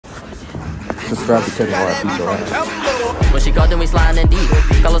Subscribe to Kevin Wantstobefamous. When she called, then we sliding in deep.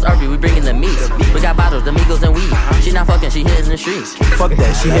 Call us RB, we bringing the meat. We got bottles, amigos, and weed. She not fucking, she hitting the streets. Fuck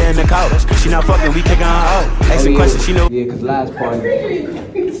that, she hitting the couch. She not fucking, we kicking her out. Ask the question, she know. Yeah, cause last party.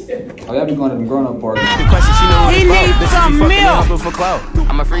 Oh, y'all be going to them grown-up parties. The question, she know. He needs some milk. For clout.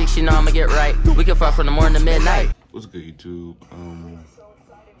 I'm a freak, she know I'ma get right. We can fuck from the morning to midnight. What's good, YouTube?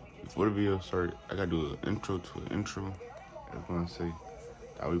 Before the video start, I gotta do an intro to an intro. I was gonna say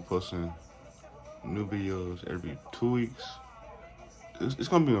I'll be posting new videos every 2 weeks. It's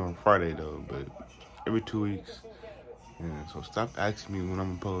gonna be on Friday though, but every 2 weeks. And so stop asking me when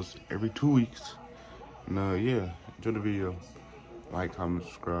I'm gonna post every 2 weeks. And yeah, enjoy the video. Like, comment,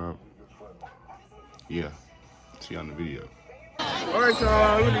 subscribe. Yeah, see you on the video. Alright,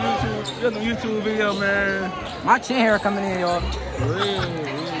 y'all, look at the YouTube video, man. My chin hair coming in, y'all.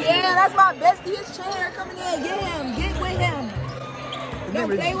 Yeah, that's my bestie. His chin hair coming in. Get him. Get with him. Don't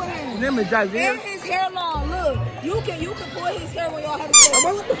play with him. His name is Jazzy. And his hair long. Look, you can pull his hair when y'all have sex.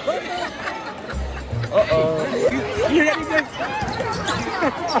 What the fuck? You hear anything?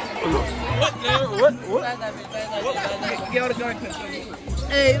 What? Get all the darkness.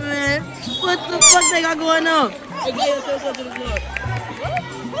 Hey, man. What the fuck they got going on? Hey, yeah, say something to the vlog.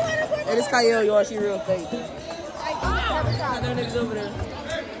 Hey, this Kyle, y'all. She real fake.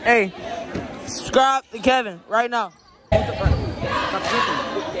 Hey, subscribe to Kevin right now.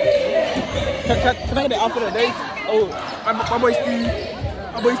 Can I get the outfit of the day? Oh, my boy Steve.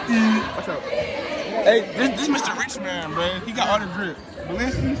 My boy Steve. What's up? Hey, this Mr. Rich Man, bro. He got all the drip.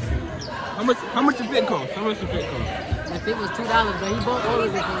 Balenciagas. How much the fit cost? How much the fit cost? The fit was $2, but he bought all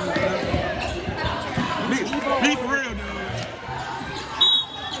of it for me. Be for real, dude.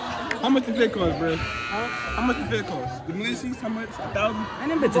 How much the fit cost, bro? How much the fit cost? The Balenciagas, how much? 1,000?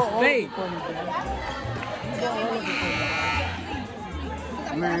 And them bitches fake.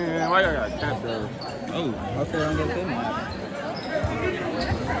 Man, why y'all got that, bro? Oh, okay, I'm gonna get them.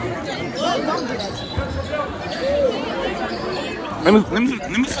 Let me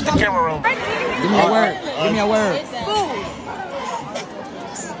switch the camera around. Give me a word. Give me a word.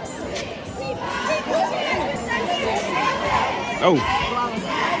 Oh.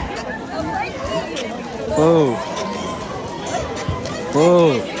 Food.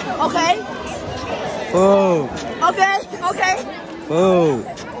 Food. Okay. Food. Okay. Okay. Food.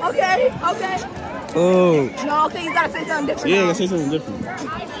 Okay. Okay. Food. No, okay, you gotta say something different. Yeah, now. I gotta say something different.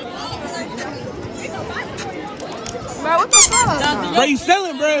 Bro, what the fuck? Bro, you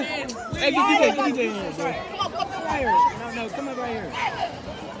selling, bro? Hey, get DJ here, bro. Come on, right here. No, come up right here.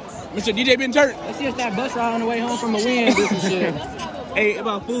 Mr. DJ been turned. Let's see if that bus ride on the way home from the wind. This shit. Hey,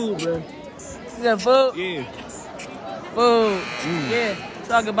 about food, bro. You got food? Yeah. Food. Yeah.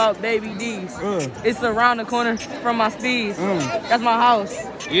 Talk about Baby D's. It's around the corner from my speeds. That's my house.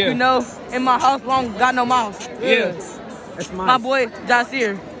 Yeah. You know, in my house, won't got no mouse. Yeah. That's My boy,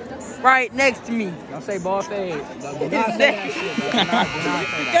 Jasir, right next to me. Don't say ball fade. Do not say that shit. Do not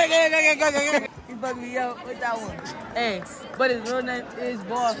say that. He fucked me up with that one. Hey, but his real name is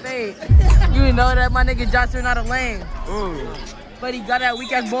Ball Fade. You know that my nigga Jasir not a lame. But he got that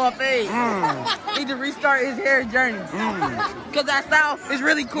weak ass ball fade. Need to restart his hair journey. Cause that style is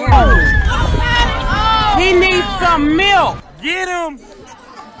really cool. He needs some milk. Get him.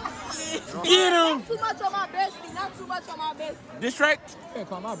 Get him. Not too much on my bestie. Not too much on my bestie. This track. You can't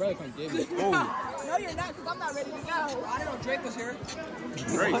call my brother come get me. No, you're not, because I'm not ready to go. I didn't know Drake was here.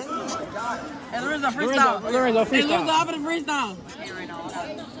 Great. And Lorenzo freestyle. Lorenzo freestyle. Hey, Lorenzo, how about the freestyle?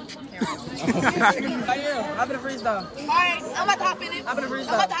 How about the freestyle? Alright, I'm about to hop in it. How about the freestyle?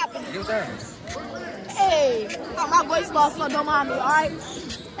 I'm about to hop in it. Yes, sir. Hey, my voice lost, so don't mind me, alright?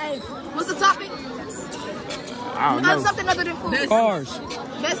 Hey, what's the topic? I don't know. Something other than food. Cars.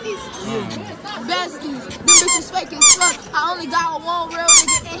 Besties? Yeah. Besties. Them bitches fake as fuck. I only got one real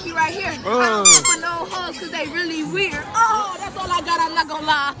nigga and he right here. I don't fuck with no hoes because they really weird. Oh, that's all I got, I'm not gonna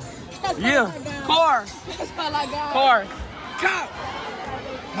lie. That's all I got. Car. That's all I got. Car. Cop.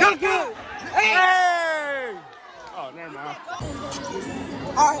 Go. Hey. Oh, never mind.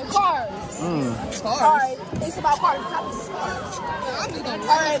 Alright, cars. Alright, it's about cars.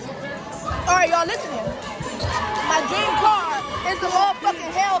 Alright, y'all listen. My dream car is the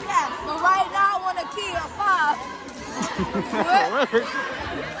motherfucking Hellcat, but right now I want a Kia 5. What?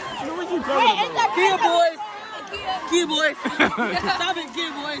 What you talking about? Kia boys. Kia boys. Stop it,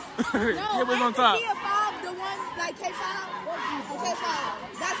 Kia boys. Kia boys on top. Kia 5, the one like K5. K5.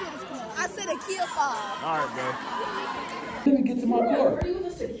 That's what it's called. I said a Kia 5. All right, bro. Let me get to my car. Are you a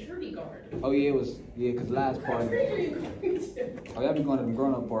security guard? Oh yeah, cause last party. Oh, y'all be going to them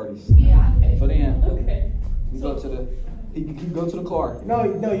grown-up parties. Yeah. Okay. So then, Okay. we go to the He go to the car. No,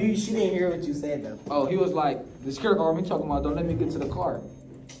 she didn't hear what you said though. Oh, he was like, the security guard me talking about, don't let me get to the car.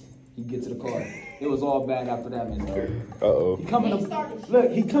 He get to the car. It was all bad after that, man. Uh-oh. He coming to party.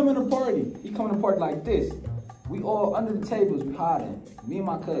 He coming to party like this. We all under the tables, we hiding. Me and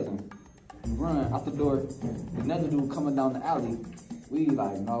my cousin. We run out the door. Another dude coming down the alley. We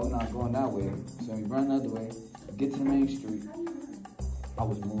like, no, we're not going that way. So we run the other way. Get to the main street. I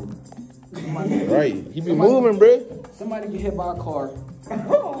was moving. Right. He be moving, bro. Somebody get hit by a car.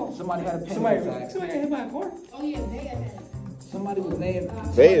 Somebody had a panic attack. Somebody got hit by a car. Oh yeah, they had that. Somebody was laying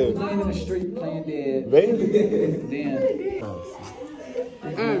Veil. in the street playing dead. Veil.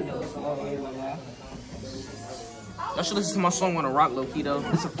 Then Y'all should listen to my song on a rock low key though.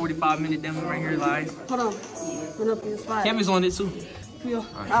 It's a 45-minute demo right here, guys. Hold on. Run up in your spot. Kevin's on it too.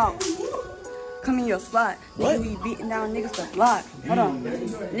 Out. Come in your spot. Niggas be beating down niggas to block. Hold on.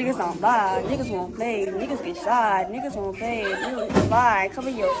 Niggas don't lie. Niggas won't play. Niggas get shot. Niggas won't play. Niggas fly. Come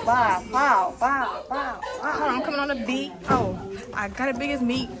in your spot. Pow, pow, pow. Hold on, I'm coming on the beat. Oh, I got the biggest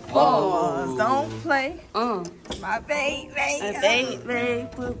meat. Balls, don't play. My baby. Baby,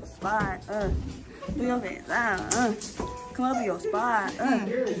 put the spot. Do your best. Come up in your spot.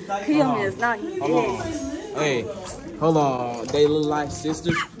 Kill me, it's not you dead. Hey, hold on. They look like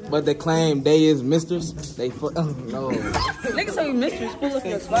sisters, but they claim they is misters. They no. Niggas say mistress. Pull up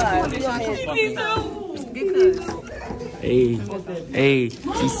your spot. Do your best. Because. Hey,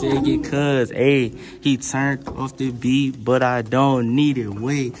 she said get cuz, hey, he turned off the beat, but I don't need it.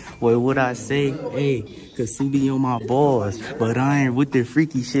 Wait, what would I say? Hey, cause he be on my balls, but I ain't with the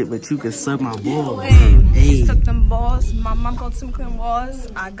freaky shit, but you can suck my balls. Hey, suck them balls. My mom got some clean walls.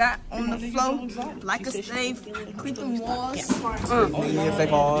 I got on the floor like a slave. Creep them walls. That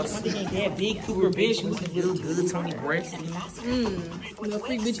big Cooper bitch with the little good Tony breast. No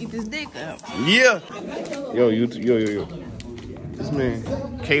freak bitch eat this dick up. Yeah. Yo. This man,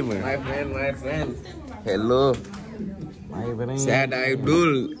 Kevin. My friend. Hello. My friend. Sad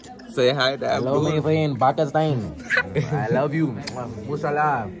Abdul. Say hi to Abdul. Hello, my friend. Pakistan. I love you.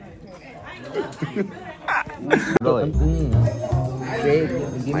 Musalam.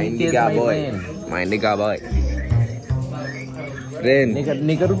 My nigga boy. My nigga boy. Friend.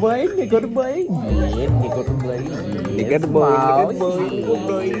 Nigger boy.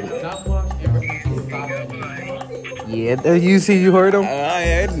 Yeah, you heard him?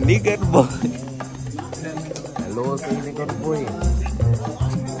 I nigga boy. Hello, nigger boy.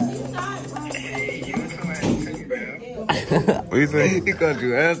 What you say? He called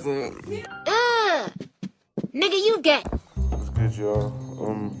you asshole. Nigga, you gay. What's good, y'all?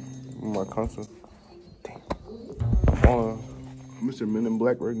 My concert. Mr. Men in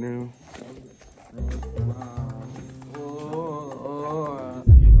Black right now.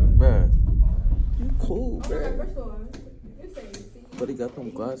 Bruh. You cool, bruh. But he got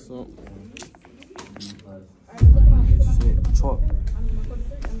them glasses on. Shit, chalk.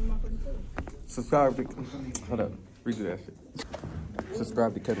 Subscribe to... Hold up. Redo that shit.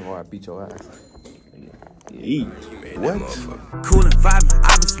 Subscribe to Kevin or I beat your ass. Eat. What? Coolin', vibing,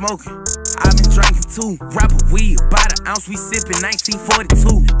 I've been smoking, I've been drinking too. Rapper weed, by the ounce, we sippin'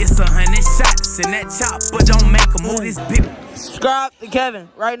 1942. It's 100 shots in that chop, but don't make a move this big. Subscribe to Kevin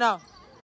right now.